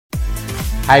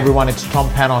Hey everyone, it's Tom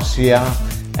Panos here,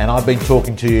 and I've been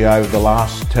talking to you over the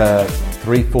last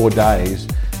 3-4 days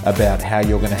about how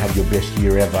you're going to have your best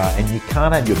year ever, and you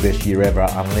can't have your best year ever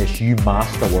unless you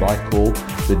master what I call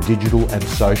the digital and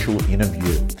social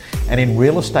interview. And in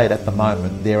real estate at the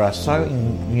moment, there are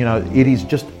it is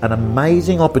just an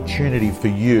amazing opportunity for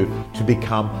you to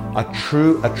become a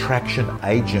true attraction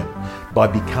agent by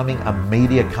becoming a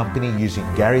media company using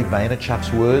Gary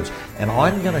Vaynerchuk's words. And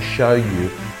I'm going to show you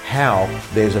how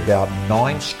there's about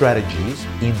 9 strategies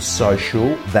in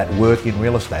social that work in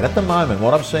real estate. At the moment,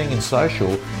 what I'm seeing in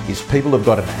social is people have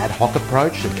got an ad hoc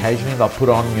approach. Occasionally they'll put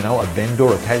on, a vendor.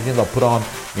 Occasionally they'll put on,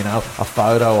 a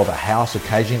photo of a house.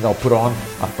 Occasionally they'll put on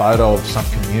a photo of some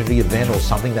community event or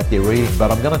something that they're reading.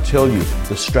 But I'm going to tell you,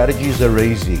 the strategies are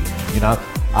easy.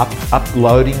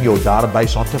 Uploading your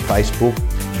database onto Facebook,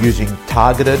 using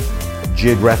targeted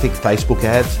geographic Facebook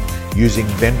ads, using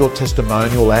vendor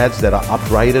testimonial ads that are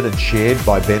upgraded and shared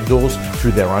by vendors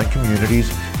through their own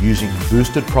communities, using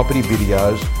boosted property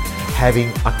videos, having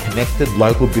a connected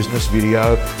local business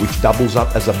video which doubles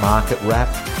up as a market wrap,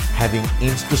 having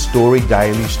Insta story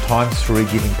dailies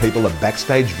 ×3, giving people a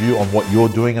backstage view on what you're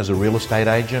doing as a real estate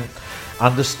agent,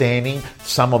 understanding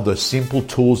some of the simple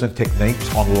tools and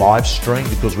techniques on live stream,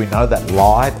 because we know that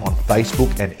live on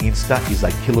Facebook and Insta is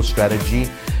a killer strategy.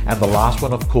 And the last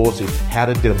one, of course, is how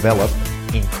to develop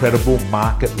incredible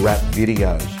market wrap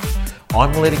videos.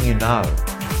 I'm letting you know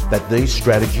that these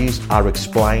strategies are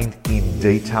explained in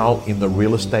detail in the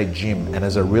Real Estate Gym. And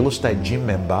as a Real Estate Gym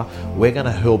member, we're going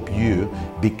to help you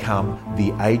become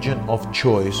the agent of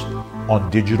choice on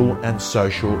digital and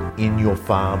social in your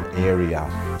farm area.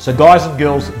 So guys and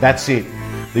girls, that's it.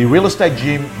 The Real Estate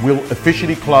Gym will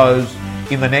officially close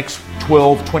in the next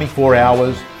 24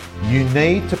 hours. You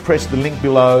need to press the link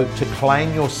below to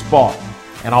claim your spot.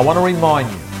 And I want to remind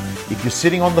you, if you're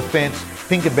sitting on the fence,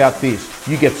 think about this.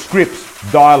 You get scripts,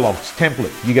 dialogues,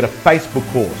 templates. You get a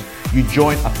Facebook course. You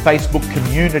join a Facebook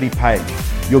community page.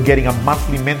 You're getting a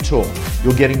monthly mentor.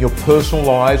 You're getting your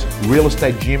personalized Real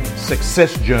Estate Gym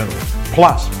success journal.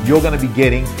 Plus, you're going to be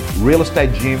getting Real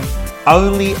Estate Gym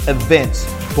only events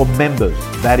for members.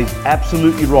 That is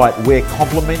absolutely right. We're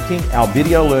complementing our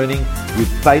video learning with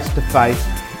face-to-face.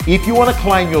 If you want to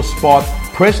claim your spot,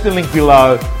 press the link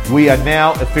below. We are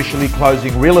now officially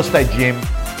closing Real Estate Gym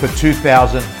for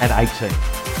 2018.